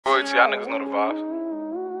Whoopty, y'all niggas know the vibes.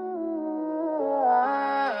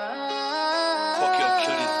 Fuck your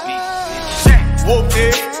kill this beat.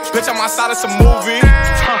 Whoopty, bitch, I'm outside of some movie.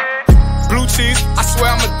 Blue cheese, I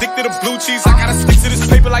swear I'm addicted to blue cheese. I gotta stick to this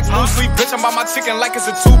paper like blue sleep. Bitch, I'm by my chicken like it's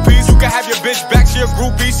a two-piece. You can have your bitch back, she a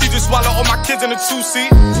groupie. She just swallow all my kids in a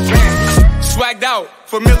two-seat. Swagged out,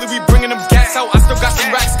 familiar, we bringing them gas out. I still got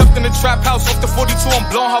some racks stuffed in the trap house. Off the 42, I'm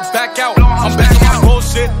blowing her back out. I'm back on my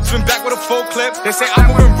bullshit, spin back with a full clip. They say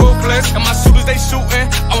I'm moving ruthless, and my shooters they shooting.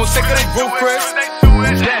 I won't take her, they group criss.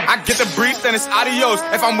 I get the brief, then it's adios.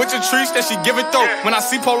 If I'm with your trees, then she give it though. When I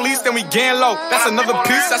see police, then we gang low. That's another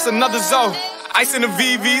piece, that's another zone. Ice in the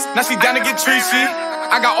VVs, now she down to get treachy.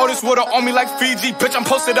 I got all this water on me like Fiji. Bitch, I'm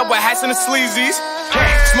posted up with hats and the sleazies.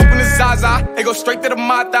 Smoking the Zaza, they go straight to the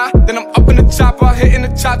Mata. Then I'm up in the chopper, hitting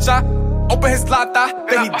the cha-cha. Open his lata,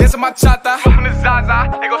 then he dancing my chata. Smoking the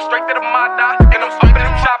Zaza, they go straight to the Mata. Then I'm up in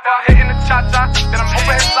the chopper, hitting the cha-cha. Then I'm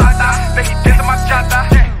open his lata, then he dancing my chata.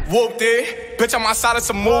 Whoopty, bitch, I'm outside of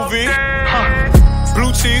some movie.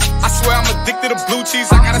 Blue cheese, I swear I'm addicted to blue cheese.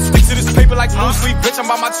 I gotta stick to this paper like blue sleep. Bitch, I'm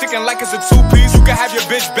by my chicken like it's a two-piece. You can have your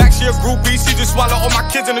bitch back, she a groupie. She just swallow all my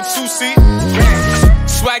kids in a two-seat.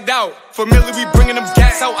 Swagged out, familiar, we bringing them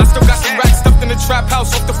gas out. I still got some racks stuffed in the trap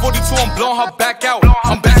house. Off the 42, I'm blowing her back out.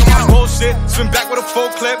 I'm back on my bullshit, spin back with a full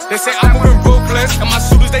clip. They say I'm moving ruthless, and my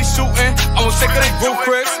shooters they shooting. I won't take her, they group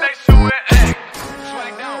criss.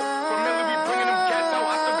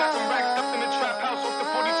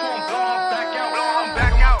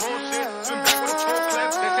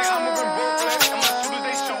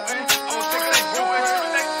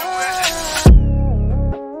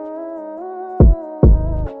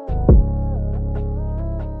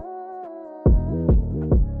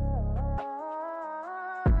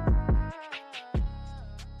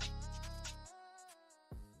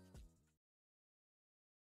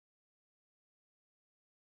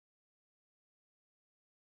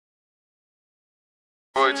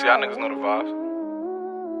 Whoopty, y'all niggas know the vibes.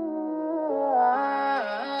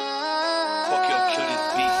 Fuck your kill this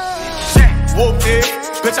beat. Whoopty,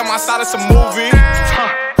 bitch, I'm outside of some movie.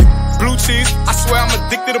 Blue cheese, I swear I'm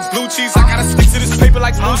addicted to blue cheese. I gotta stick to this paper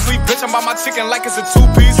like blue sleep. Bitch, I'm by my chicken like it's a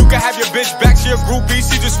two-piece. You can have your bitch back, she a groupie.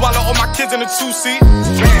 She just swallow all my kids in a two-seat.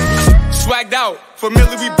 Swagged out,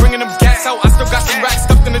 familiar, we bringing them gas out. I still got some racks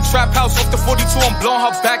stuffed in the trap house. Off the 42, I'm blowing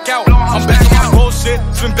her back out. I'm back on my bullshit,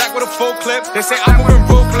 spin back with a full clip. They say I'm moving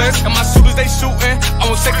ruthless, and my shooters they shooting. I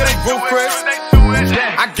won't take her, they group criss.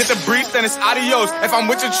 I get the brief, then it's adios. If I'm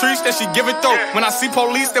with your trees, then she give it though. When I see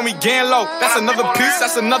police, then we gang low. That's another piece,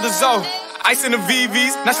 that's another zone. Ice in the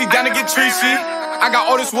VVs, now she down to get treachy. I got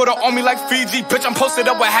all this water on me like Fiji. Bitch, I'm posted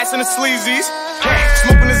up with hats and the sleazies.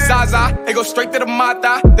 Smoking the Zaza, they go straight to the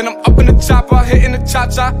Mata. Then I'm up in the chopper, hitting the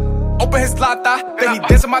cha-cha. Open his lata, then he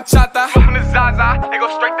dancing my chata. Smoking the Zaza, they go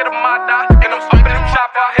straight to the Mata. Then I'm up in the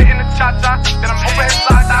chopper, hitting the cha-cha. Then I'm open his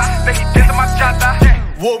lata, then he dancing my chata.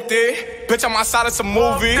 Whoopty, bitch, I'm outside of some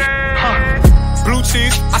movie. Blue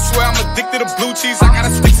cheese, I swear I'm addicted to blue cheese. I gotta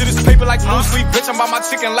stick to this paper like blue sleep. Bitch, I'm by my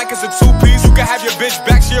chicken like it's a two-piece. You can have your bitch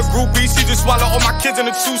back, she a groupie. She just swallow all my kids in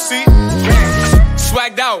a two-seat.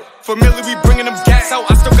 Swagged out, familiar, we bringing them gas out.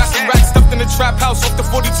 I still got some racks stuffed in the trap house. Off the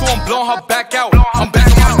 42, I'm blowing her back out. I'm back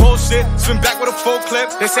on my bullshit, spin back with a full clip.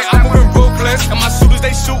 They say I'm moving ruthless, and my shooters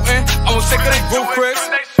they shooting. I won't take her, they group criss.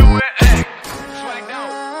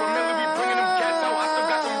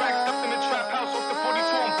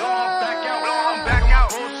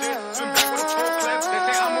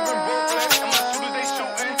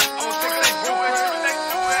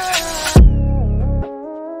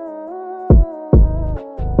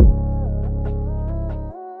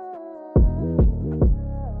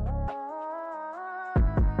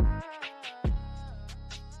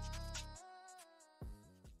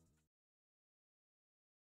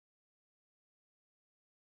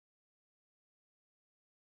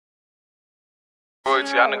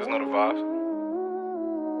 Whoopty, y'all niggas know the vibes.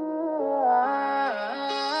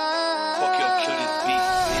 Fuck your kill this beat.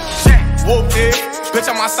 Whoopty, bitch,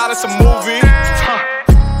 I'm outside of some movie.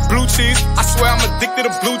 Blue cheese, I swear I'm addicted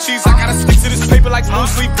to blue cheese. I gotta stick to this paper like blue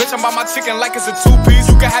sleep. Bitch, I'm by my chicken like it's a two-piece.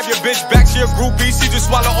 You can have your bitch back, she a groupie. She just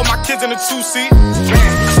swallow all my kids in a two-seat.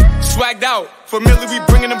 Swagged out, familiar, we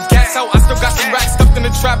bringing them gas out. I still got some racks stuffed in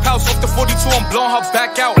the trap house. Off the 42, I'm blowing her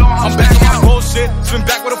back out. I'm back on my bullshit, spin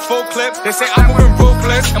back with a full clip. They say I'm moving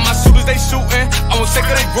ruthless, and my shooters they shooting. I won't take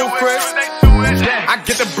her, they group criss. I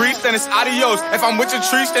get the brief, then it's adios. If I'm with your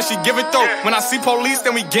trees, then she give it though. When I see police,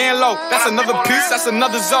 then we gang low. That's another piece, that's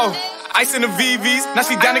another zone. Ice in the VVs, now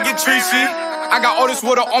she down to get treachy. I got all this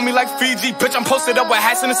water on me like Fiji. Bitch, I'm posted up with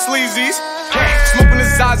hats and the sleazies. Smoking the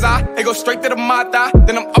Zaza, they go straight to the Mata.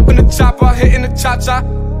 Then I'm up in the chopper, hitting the cha-cha.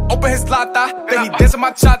 open his lata, then he dance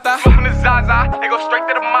my chata. Open his zaza, they go straight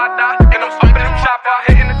to the mata. And I'm open the chopper,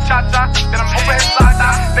 hitting the chata. Then I'm open his lata,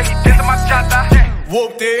 then he dance my chata.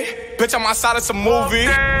 Whoopty, bitch, I'm outside of some movie.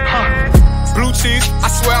 Blue cheese,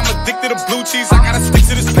 I swear I'm addicted to blue cheese. I gotta stick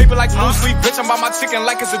to this paper like blue sleep. Bitch, I'm by my chicken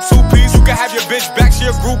like it's a two-piece. You can have your bitch back, she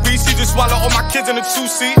a groupie. She just swallow all my kids in a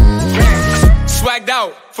two-seat. Swagged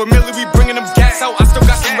out, familiar, we bringing them gas out. I still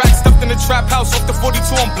got some racks stuffed in the trap house. Off the 42,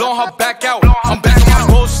 I'm blowing her back out. I'm back on my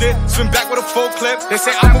bullshit, spin back with a full clip. They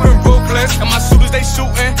say I'm moving ruthless, and my shooters they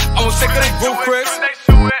shooting. I won't take it, they group criss.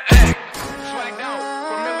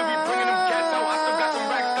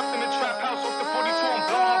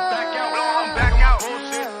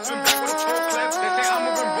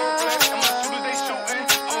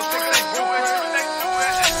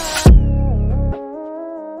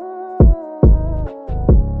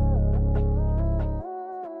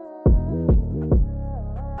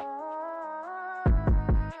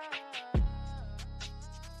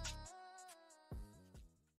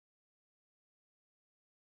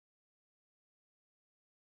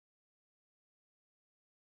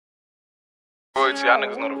 Y'all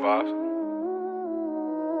niggas know the vibes.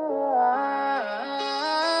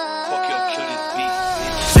 Fuck your kill this beat.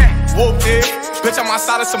 Whoopty, bitch, I'm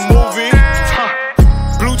outside of some movie.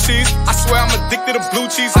 Blue cheese, I swear I'm addicted to blue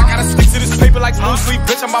cheese. I gotta stick to this paper like blue sleep.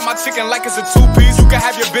 Bitch, I'm by my chicken like it's a two-piece. You can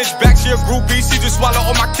have your bitch back, she a groupie. She just swallow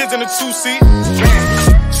all my kids in a two-seat.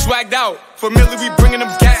 Swagged out, familiar, we bringing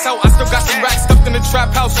them gas out. I still got some racks stuffed in the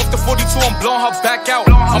trap house. Off the 42, I'm blowing her back out.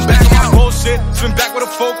 I'm back on my bullshit, spin back with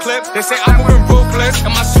a full clip. They say I'm moving ruthless,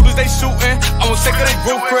 and my shooters they shooting. I won't take it, they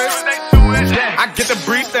group criss. I get the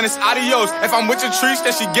brief, then it's adios. If I'm with your trees,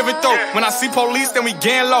 then she give it though. When I see police, then we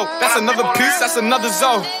gang low. That's another piece, that's another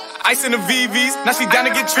zone. Ice in the VVs, now she down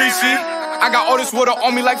to get treachy. I got all this water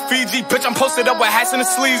on me like Fiji. Bitch, I'm posted up with hats and the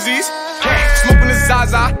sleazies. Smoking the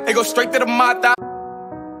zaza, they go straight to the mata.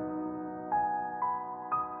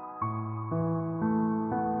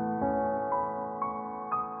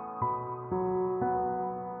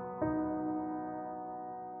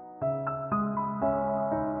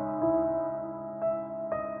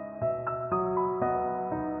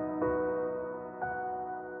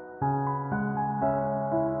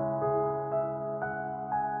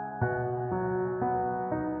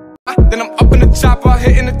 Then I'm up in the chopper,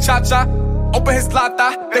 hitting the cha-cha. Open his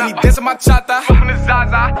lata, then he dancing my chata. Open his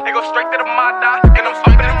zaza, they go straight to the mata. And I'm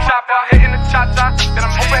up in the chopper, hitting the cha-cha. Then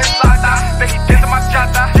I'm open his lata, then he dancing my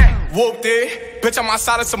chata. Whoopty, bitch, I'm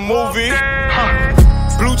outside of some movie.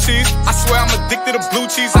 Blue cheese, I swear I'm addicted to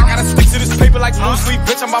blue cheese. I gotta stick to this paper like blue sleep.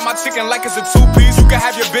 Bitch, I'm by my chicken like it's a two-piece. You can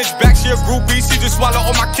have your bitch back, she a groupie. She just swallow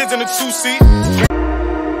all my kids in a two-seat.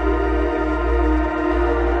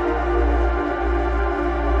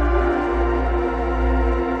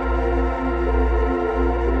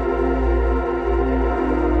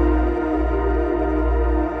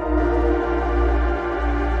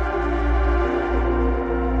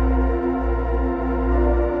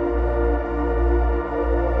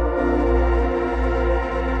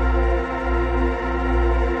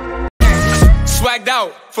 Swagged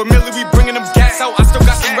out, familiar, we bringing them gas out. I still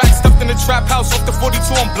got some racks stuffed in the trap house. Off the 42,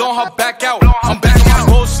 I'm blowing her back out. I'm back on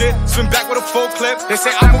my bullshit, spin back with a full clip. They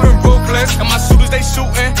say I'm moving ruthless, and my shooters they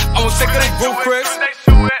shooting. I won't take it, they group criss.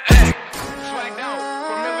 Swagged out,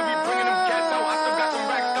 familiar, we bringing them gas out. I still got some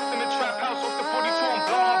racks stuffed in the trap house. Off the 42, I'm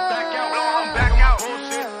blowing her back out. I'm back out,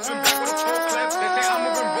 bullshit, spin back with a full clip. They say I'm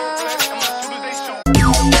moving ruthless, and my shooters they shooting.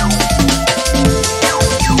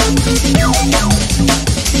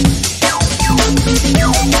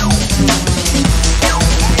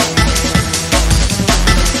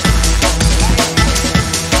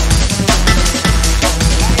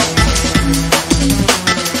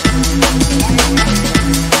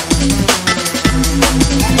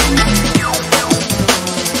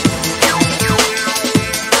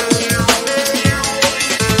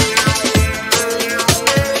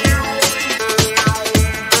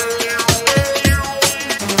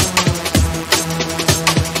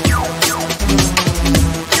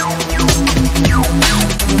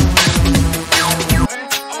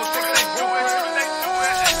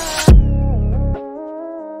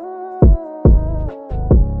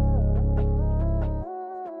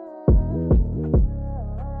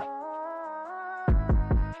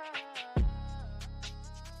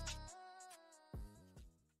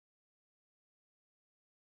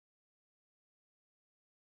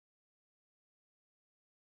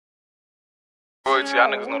 Y'all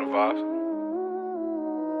niggas know the vibes.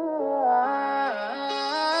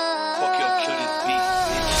 Fuck your kill this beat.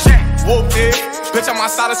 Whoopty, bitch, I'm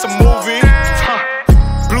outside of some movie.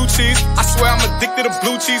 Blue cheese. cheese. I swear I'm addicted to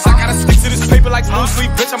blue cheese. I gotta stick to this paper like blue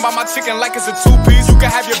sleep. Bitch, I'm by my chicken like it's a two-piece. You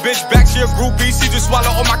can have your bitch back, she a groupie. She just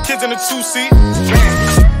swallow all my kids in a two-seat.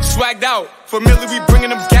 Swagged out, familiar, we bringing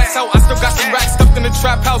them gas out. I still got some racks stuffed in the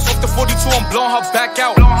trap house. Off the 42, I'm blowing her back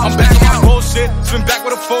out. I'm back on my bullshit, spin back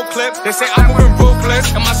with a full clip. They say I'm moving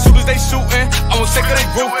ruthless, and my shooters they shooting. I'm sick of they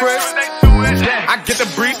group criss. I get the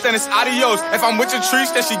brief, then it's adios. If I'm with your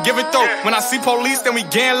trees, then she give it though. When I see police, then we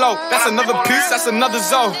gang low. That's another piece, that's another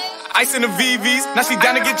zone. Ice in the VVs, now she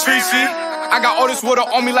down to get treachy. I got all this water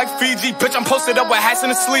on me like Fiji. Bitch, I'm posted up with hats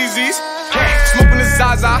and the sleazies. Smoking the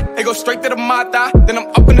Zaza, it go straight to the Mata. Then I'm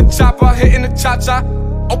up in the chopper, hitting the cha-cha.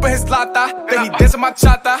 Open his lata, then he dancing my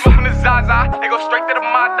chata. Smoking the Zaza, it go straight to the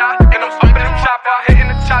Mata. Then I'm up in the chopper, hitting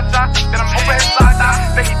the cha-cha. Then I'm open his lata,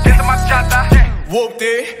 then he dancing my chata.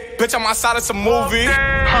 Whoopty, bitch, I'm outside of some movie.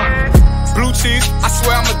 Blue cheese, I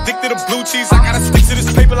swear I'm addicted to blue cheese. I gotta stick to this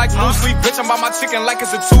paper like blue sleep. Bitch, I'm by my chicken like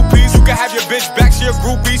it's a two-piece. You can have your bitch back, she a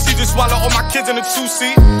groupie. She just swallow all my kids in a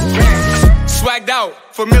two-seat. Swagged out,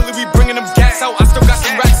 familiar, we bringing them gas out. I still got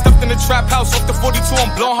some racks stuffed in the trap house. Off the 42,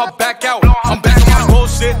 I'm blowing her back out. I'm back on my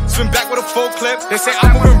bullshit, spin back with a full clip. They say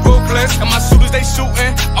I'm moving ruthless, and my shooters they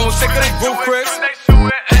shooting. I'm sick of they group criss.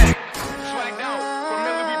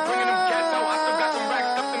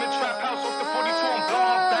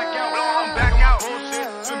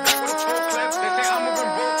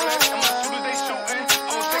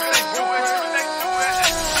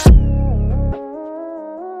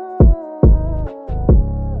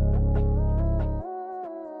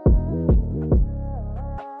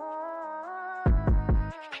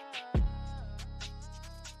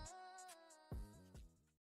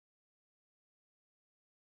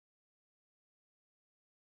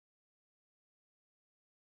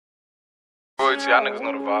 Y'all niggas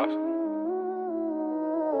know the vibes.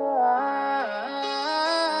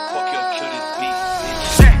 Fuck your kill this beat.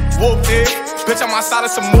 Whoopty, bitch, I'm outside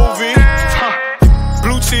of some movie.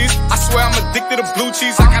 Blue cheese, I swear I'm addicted to blue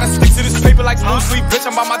cheese. I gotta stick to this paper like blue sleep. Bitch,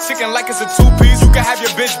 I'm by my chicken like it's a two-piece. You can have your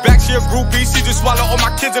bitch back, she a groupie. She just swallow all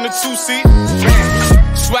my kids in a two-seat.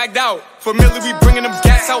 Swagged out, familiar, we bringing them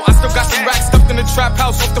gas out. I still got some racks stuffed in the trap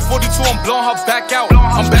house. Off the 42, I'm blowing her back out.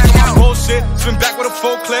 I'm back on my bullshit, spin back with a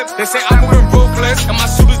full clip. They say I'm moving ruthless, and my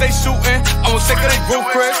shooters they shooting. I'm sick of they group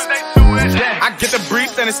criss. I get the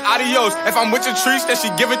brief, then it's adios. If I'm with your trees, then she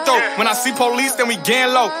give it though. When I see police, then we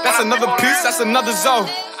gang low. That's another piece, that's another zone.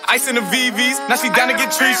 Ice in the VVs, now she down to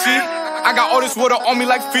get treachy. I got all this water on me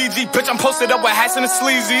like Fiji. Bitch, I'm posted up with hats and the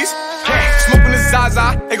sleazies. Smoking the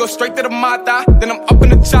Zaza, it go straight to the Mata. Then I'm up in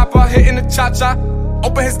the chopper, hitting the cha-cha.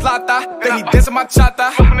 Open his lata, then he dancing my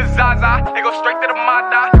chata. Smoking the Zaza, it go straight to the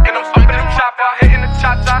Mata. Then I'm up in the chopper, hitting the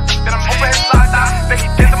cha-cha. Then I'm open his lata, then he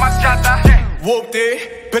dancing my chata.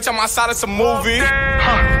 Whoopty, bitch, I'm outside of some movie.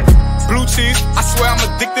 Blue cheese, I swear I'm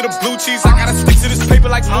addicted to blue cheese. I gotta stick to this paper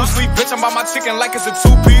like blue sleep. Bitch, I'm by my chicken like it's a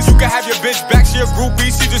two-piece. You can have your bitch back, she a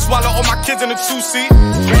groupie. She just swallow all my kids in a two-seat.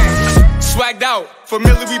 Swagged out,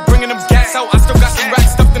 familiar, we bringing them gas out. I still got some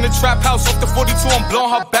racks stuffed in the trap house. Off the 42, I'm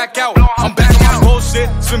blowing her back out. I'm back on my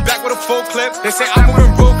bullshit, spin back with a full clip. They say I'm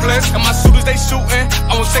moving ruthless, and my shooters they shooting.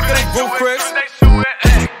 I'm sick of they group criss.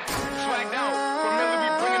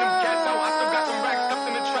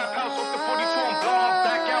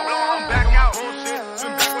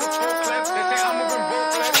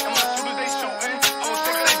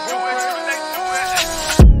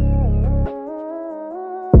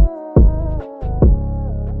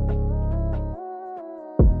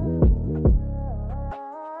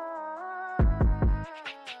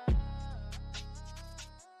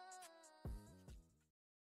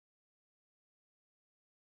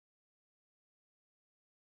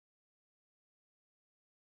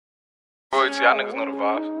 Y'all niggas know the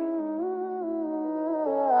vibes.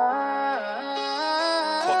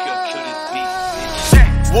 Fuck your kill this beat.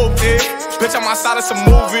 Whoopty, bitch, I'm outside of some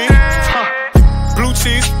movie. Blue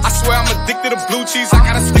cheese, I swear I'm addicted to blue cheese. I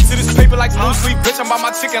gotta stick to this paper like blue sleep. Bitch, I'm by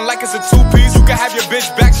my chicken like it's a two-piece. You can have your bitch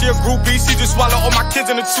back, she a groupie. She just swallow all my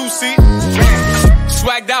kids in a two-seat.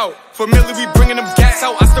 Swagged out, familiar, we bringing them gas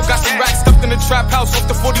out. I still got some racks stuffed in the trap house. Off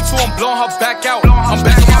the 42, I'm blowing her back out. I'm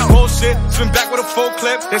back on my bullshit, spin back with a full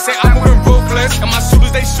clip. They say I'm moving ruthless, and my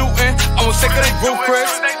shooters they shooting. I'm sick of they group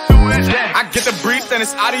criss. I get the brief, then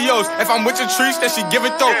it's adios. If I'm with your trees, then she give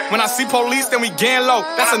it though. When I see police, then we gang low.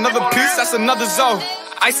 That's another piece, that's another zone.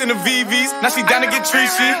 Ice in the VVs, now she down to get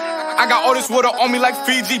treachy. I got all this water on me like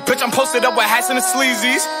Fiji. Bitch, I'm posted up with hats and the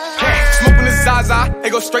sleazies. Smoking the Zaza,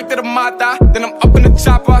 it go straight to the Mata. Then I'm up in the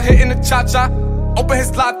chopper, hitting the cha-cha. Open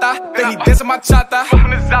his lata, then he dancing my chata.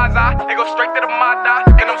 Smoking the Zaza, it go straight to the Mata.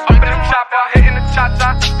 Then I'm up in the chopper, hitting the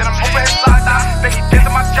cha-cha. Then I'm open his lata, then he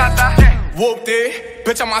dancing my chata. Whoopty,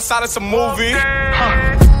 bitch, I'm outside of some movie.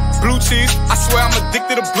 Blue cheese, I swear I'm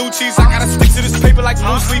addicted to blue cheese. I gotta stick to this paper like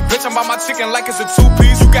loosely. Bitch, I'm by my chicken like it's a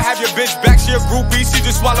two-piece. You can have your bitch back, she a groupie. She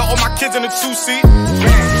just swallow all my kids in a two-seat.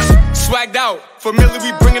 Swagged out, familiar, we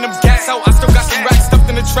bringing them gas out. I still got some racks stuffed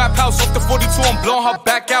in the trap house. Off the 42, I'm blowing her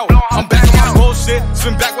back out. I'm back on my bullshit,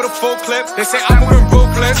 swim back with a full clip. They say I'm moving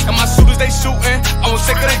ruthless, and my shooters they shooting. I won't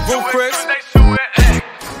take it, they group criss.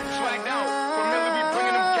 Swagged out, familiar, we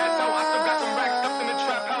bringing them gas out. I still got some racks stuffed in the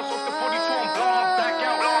trap house. Off the 42, I'm blowing her back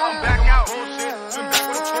out. I'm back out, bullshit, swim back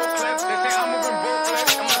with a full clip. They say I'm moving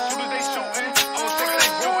ruthless, and my shooters they shooting. I won't take it,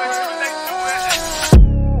 they group criss.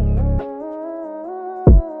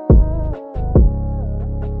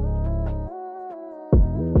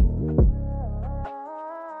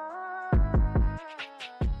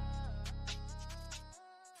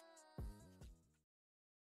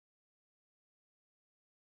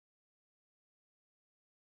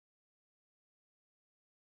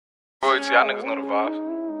 Y'all niggas know the vibes.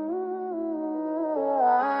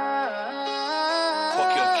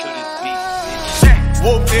 Fuck your kill this beat.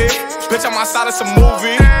 Whoopty, bitch, I'm outside of some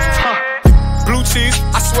movie. Blue cheese,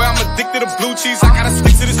 I swear I'm addicted to blue cheese. I gotta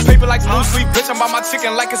stick to this paper like loosely. Bitch, I'm by my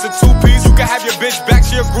chicken like it's a two-piece. You can have your bitch back,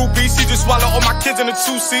 she a groupie. She just swallow all my kids in a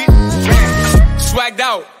two-seat. Swagged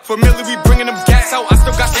out, familiar, we bringing them gas out. I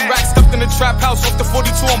still got some racks stuffed in the trap house. Off the 42,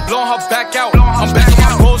 I'm blowing her back out. I'm back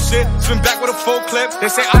on my bullshit, swim back with a full clip. They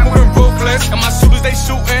say I'm moving ruthless, and my shooters they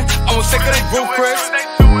shooting. I won't take it, they group criss.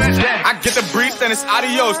 I get the brief, then it's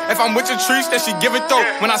adios. If I'm with your trees, then she give it though.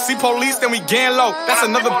 When I see police, then we gang low. That's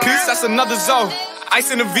another piece, that's another zone.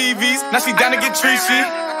 Ice in the VVs, now she down to get treachy.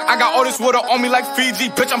 I got all this water on me like Fiji.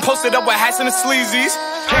 Bitch, I'm posted up with hats and the sleazies.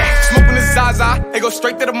 Smoking the Zaza, they go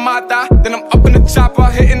straight to the Mata. Then I'm up in the chopper,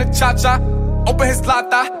 hitting the cha-cha. Open his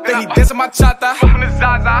lata, then he dancing my chata. Smoking the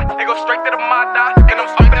Zaza, they go straight to the Mata. Then I'm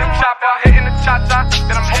up in the chopper, hitting the cha-cha.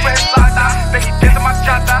 Then I'm open his lata, then he dancing my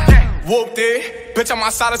chata. Whoopty, bitch, I'm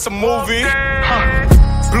outside of some movie.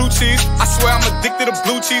 Blue cheese, I swear I'm addicted to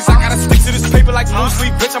blue cheese. I gotta stick to this paper like loosely.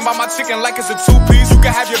 Bitch, I'm by my chicken like it's a two-piece. You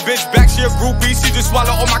can have your bitch back, she a groupie. She just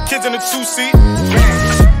swallow all my kids in a two-seat.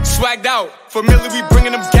 Swagged out, familiar, we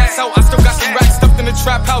bringing them gas out. I still got some racks stuffed in the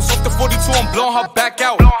trap house. Off the 42, I'm blowing her back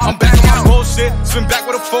out. I'm back on my bullshit, swim back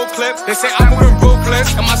with a full clip. They say I'm moving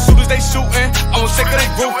ruthless, and my shooters they shooting. I won't take it, they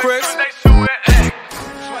group criss.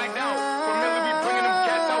 Swagged out, familiar, we bringing them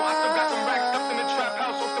gas out. I still got some racks stuffed in the trap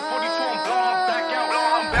house. Off the 42, I'm blowing her back out.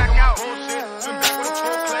 I'm back out, bullshit, swim back with a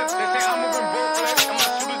full clip. They say I'm moving ruthless, and my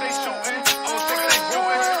shooters they shooting. I won't take it, they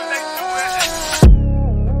group criss.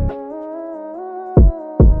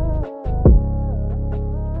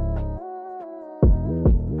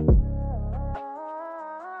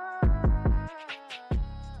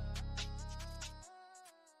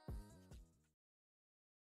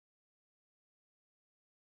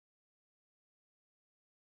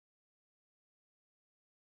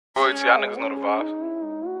 Y'all niggas know the vibes.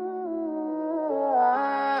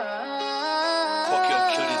 Fuck your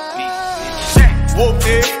kill this beat.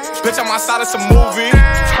 Whoopty, bitch, I'm outside of some movie.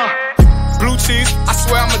 Blue cheese, I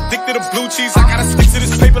swear I'm addicted to blue cheese. I gotta stick to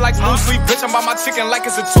this paper like loosely. Bitch, I'm by my chicken like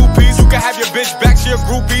it's a two-piece. You can have your bitch back, she a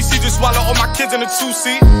groupie. She just swallow all my kids in a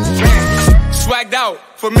two-seat. Swagged out,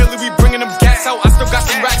 familiar, we bringing them gas out. I still got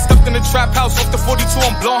some racks stuffed in the trap house. Off the 42,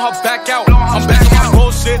 I'm blowing her back out. I'm back on my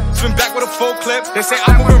bullshit, swim back with a full clip. They say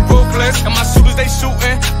I'm moving ruthless, and my shooters they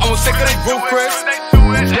shooting. I won't take it, they group criss.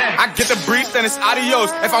 I get the brief, then it's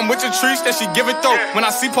adios. If I'm with your trees, then she give it though. When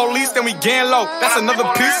I see police, then we gang low. That's another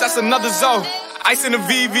piece, that's another zone. Ice in the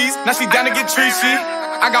VVs, now she down to get treachy.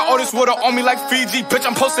 I got all this water on me like Fiji. Bitch,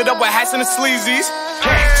 I'm posted up with hats and the sleazies.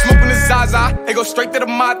 Smoking the Zaza, they go straight to the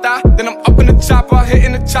Mata. Then I'm up in the chopper,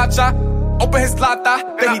 hitting the cha-cha. Open his lata,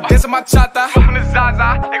 then he dancing my chata. Smoking the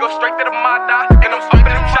Zaza, they go straight to the Mata. Then I'm up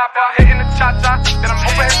in the chopper, hitting the cha-cha. Then I'm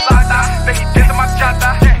open his lata, then he dancing my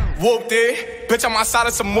chata. Whoopty, bitch, I'm outside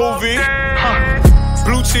of some movie.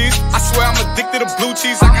 Blue cheese, I swear I'm addicted to blue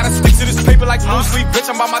cheese. I gotta stick to this paper like loosely. Bitch,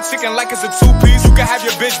 I'm by my chicken like it's a two-piece. You can have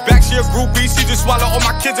your bitch back, she a groupie. She just swallow all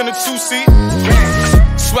my kids in a two-seat.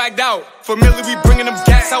 Swagged out, familiar, we bringing them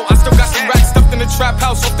gas out. I still got some racks stuffed in the trap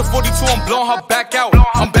house. Off the 42, I'm blowing her back out.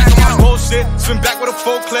 I'm back on my bullshit, swim back with a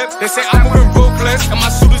full clip. They say I'm moving ruthless, and my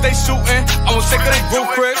shooters they shooting. I won't take it, they group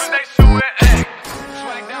criss.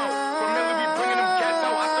 Swagged out, familiar, we bringing them gas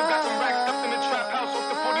out. I still got some racks stuffed in the trap house. Off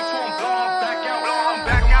the 42, I'm blowing her back out. I'm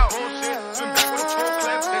back out, bullshit, swim back with a full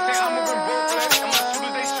clip. They say I'm moving ruthless, and my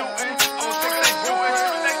shooters they shooting. I won't take it, they group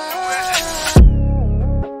criss.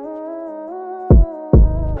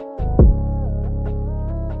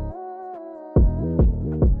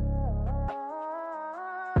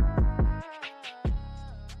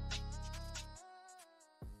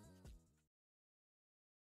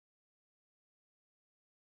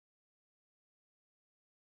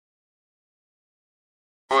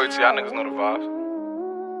 Y'all niggas know the vibes.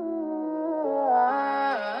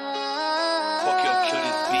 Fuck your kill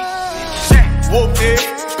this beat. Whoopty,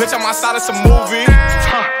 bitch, I'm outside of some movie.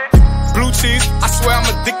 Blue cheese, I swear I'm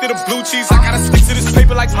addicted to blue cheese. I gotta stick to this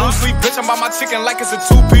paper like blue sleep. Bitch, I'm by my chicken like it's a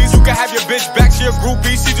two-piece. You can have your bitch back, she a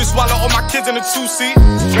groupie. She just swallow all my kids in a two-seat.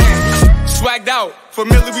 Swagged out,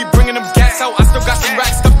 familiar, we bringing them gas out. I still got some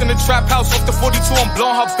racks stuffed in the trap house. Off the 42, I'm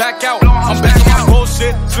blowing her back out. I'm back on my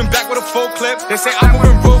bullshit, spin back with a full clip. They say I'm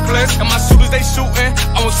moving ruthless, and my shooters they shooting.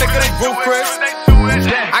 I'm sick of they group criss.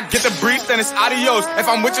 I get the brief, then it's adios. If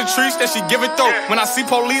I'm with your trees, then she give it though. When I see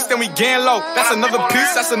police, then we gang low. That's another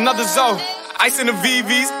piece, that's another zone. Ice in the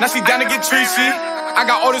VVs, now she down to get treachy. I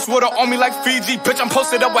got all this water on me like Fiji. Bitch, I'm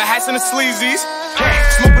posted up with hats and the sleazies.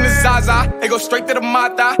 Smoking the Zaza, they go straight to the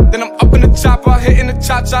Mata. Then I'm up in the chopper, hitting the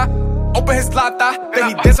cha-cha. Open his lata, then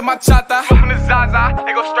he dancing my chata. Smoking the Zaza,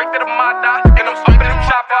 they go straight to the Mata. Then I'm up in the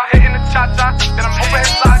chopper, hitting the cha-cha. Then I'm open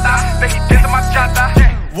his lata, then he dancing my chata.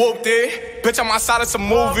 Whoopty, bitch, I'm outside of some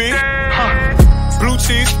movie. Blue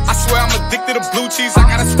cheese, I swear I'm addicted to blue cheese. I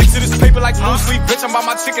gotta stick to this paper like blue sleep. Bitch, I'm by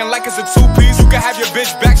my chicken like it's a two-piece. You can have your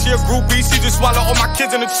bitch back, she a groupie. She just swallow all my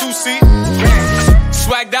kids in a two-seat.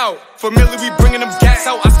 Swagged out, familiar, we bringing them gas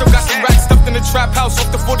out. I still got some racks stuffed in the trap house.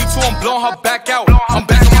 Off the 42, I'm blowing her back out. I'm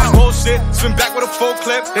back on my bullshit, spin back with a full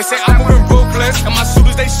clip. They say I'm moving ruthless, and my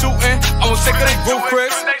shooters they shooting. I'm sick of they group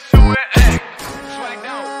criss.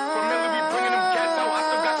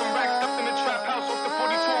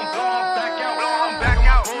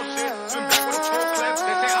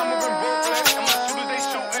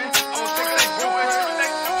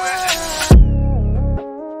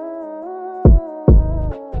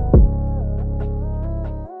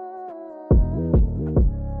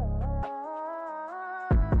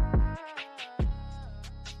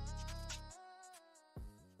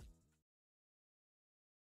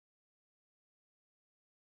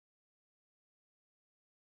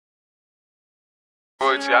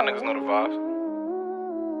 Y'all niggas know the vibes.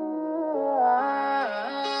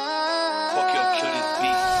 Fuck your kill this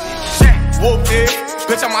beat. Whoopty,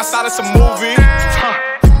 bitch, I'm outside of some movie.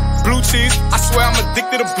 Blue cheese, I swear I'm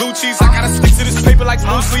addicted to blue cheese. I gotta stick to this paper like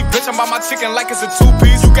blue sleep. Bitch, I'm by my chicken like it's a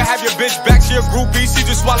two-piece. You can have your bitch back, she a groupie. She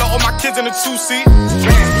just swallow all my kids in a two-seat.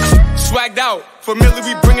 Swagged out, familiar,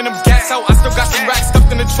 we bringing them gas out. I still got some racks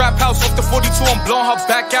stuffed in the trap house. Off the 42, I'm blowing her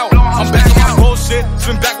back out. I'm back on my bullshit,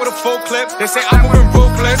 spin back with a full clip. They say I'm moving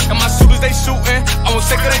ruthless, and my shooters they shooting. I'm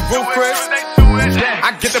sick of they group criss.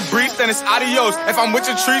 I get the brief, then it's adios. If I'm with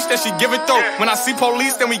your trees, then she give it though. When I see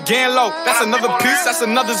police, then we gang low. That's another piece, that's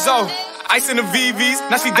another zone. Ice in the VVs,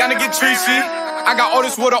 now she down to get treachy. I got all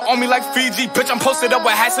this water on me like Fiji. Bitch, I'm posted up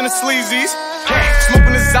with hats and the sleazies.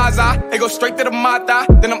 Smoking the Zaza, they go straight to the Mata.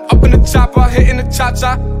 Then I'm up in the chopper, hitting the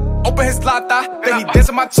cha-cha. Open his lata, then he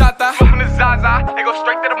dancing my chata. Smoking the Zaza, they go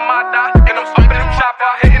straight to the Mata. Then I'm up in the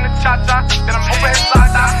chopper, hitting the cha-cha. Then I'm open his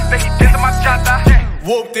lata, then he dancing my chata.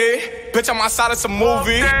 Whoopty, bitch, I'm outside of some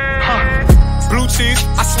movie. Blue cheese,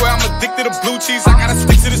 I swear I'm addicted to blue cheese. I gotta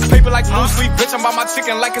stick to this paper like blue sleep. Bitch, I'm by my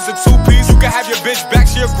chicken like it's a two-piece. You can have your bitch back,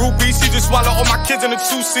 she a groupie. She just swallow all my kids in a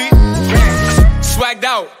two-seat. Swagged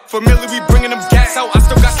out, familiar, we bringing them gas out. I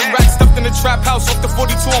still got some racks stuffed in the trap house. Off the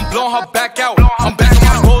 42, I'm blowing her back out. I'm back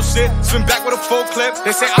on my bullshit, spin back with a full clip.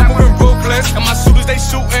 They say I'm moving ruthless, and my shooters they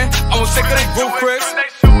shooting. I'm sick of they group criss.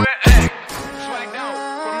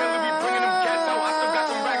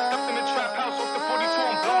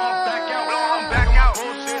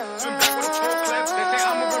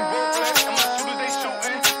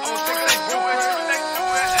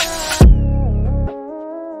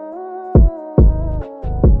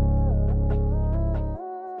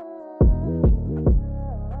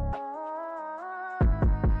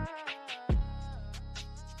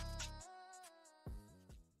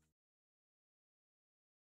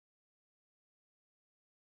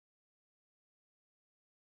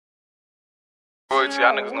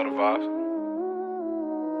 Y'all niggas know the vibes.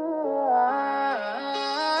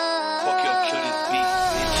 Fuck your kill this beat.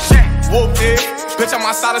 Whoopty, bitch, I'm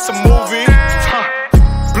outside of some movie.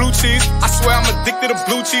 Blue cheese, I swear I'm addicted to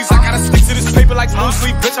blue cheese. I gotta stick to this paper like blue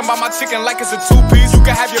sleep. Bitch, I'm by my chicken like it's a two-piece. You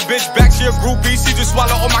can have your bitch back, she a groupie. She just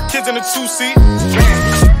swallow all my kids in a two-seat.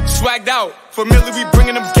 Swagged out, familiar, we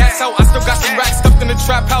bringing them gas out. I still got some racks stuffed in the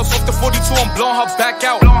trap house. Off the 42, I'm blowing her back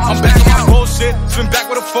out. I'm back on my bullshit, spin back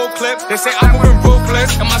with a full clip. They say I'm moving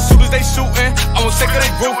ruthless, and my shooters they shooting. I'm sick of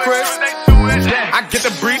they group criss. I get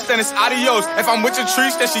the brief, then it's adios. If I'm with your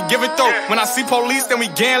trees, then she give it though. When I see police, then we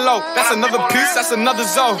gang low. That's another piece, that's another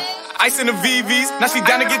zone. Ice in the VVs, now she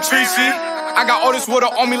down to get treachy. I got all this water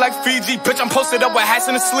on me like Fiji. Bitch, I'm posted up with hats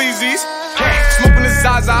and the sleazies. Smoking the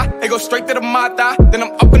Zaza, they go straight to the Mata. Then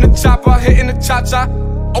I'm up in the chopper, hitting the cha-cha.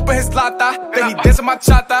 open his lata, then he dancing my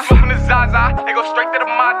chata. Open his zaza, he go straight to the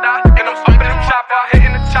mata. Then I'm up in the chopper,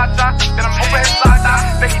 hitting the cha-cha. Then I'm open his lata,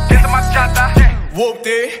 then he dancing my chata.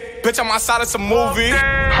 Whoopty, bitch, I'm outside of some movie.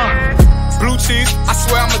 Blue cheese, I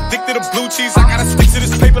swear I'm addicted to blue cheese. I gotta stick to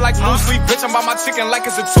this paper like loosely. Bitch, I'm by my chicken like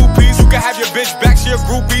it's a two-piece. You can have your bitch back, she a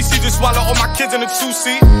groupie. She just swallow all my kids in a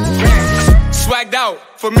two-seat. Swagged out,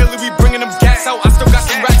 familiar, we bringing them gas out. I still got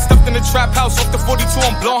some racks stuffed in the trap house. Off the 42,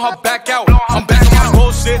 I'm blowing her back out. I'm back on my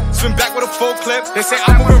bullshit, swim back with a full clip. They say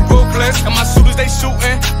I'm moving ruthless, and my shooters they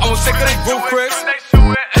shooting. I won't take it, they group criss.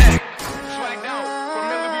 Swagged out,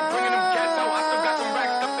 familiar, we bringing them gas out. I still got some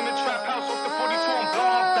racks stuffed in the trap house. Off the 42, I'm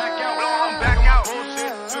blowing her back out. I'm back on my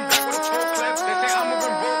bullshit, swim back with a full clip. They say I'm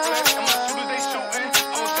moving ruthless, and my shooters they shooting.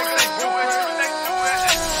 I won't take it, they group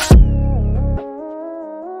criss.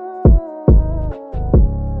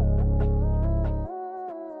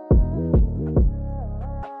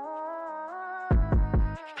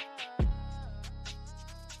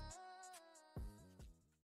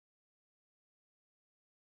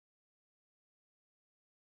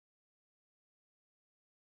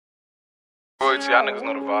 Y'all niggas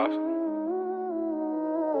know the vibes.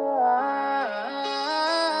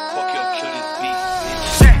 Fuck your kill this beat.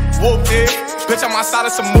 Whoopty, bitch, I'm outside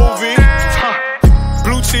of some movie.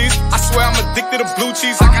 Blue cheese, I swear I'm addicted to blue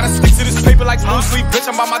cheese. I gotta stick to this paper like loosely. Bitch,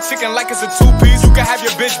 I'm by my chicken like it's a two-piece. You can have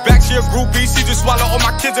your bitch back, she a groupie. She just swallow all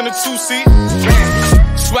my kids in a two-seat.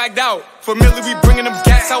 Swagged out, familiar, we bringing them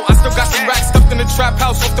gas out. I still got some racks stuffed in the trap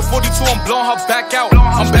house. Off the 42, I'm blowing her back out.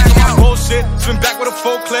 I'm back on my bullshit, swim back with a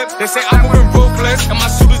full clip. They say I'm moving ruthless, and my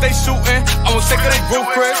shooters they shooting. I won't take it, they group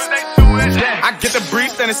criss. I get the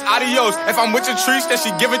brief, then it's adios. If I'm with your trees, then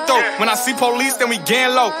she give it though. When I see police, then we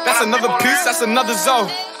gang low. That's another piece, that's another zone.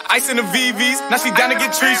 Ice in the VVs, now she down to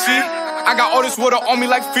get treachy. I got all this water on me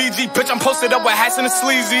like Fiji. Bitch, I'm posted up with hats and the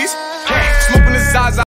sleazies. Smoking the Zaza.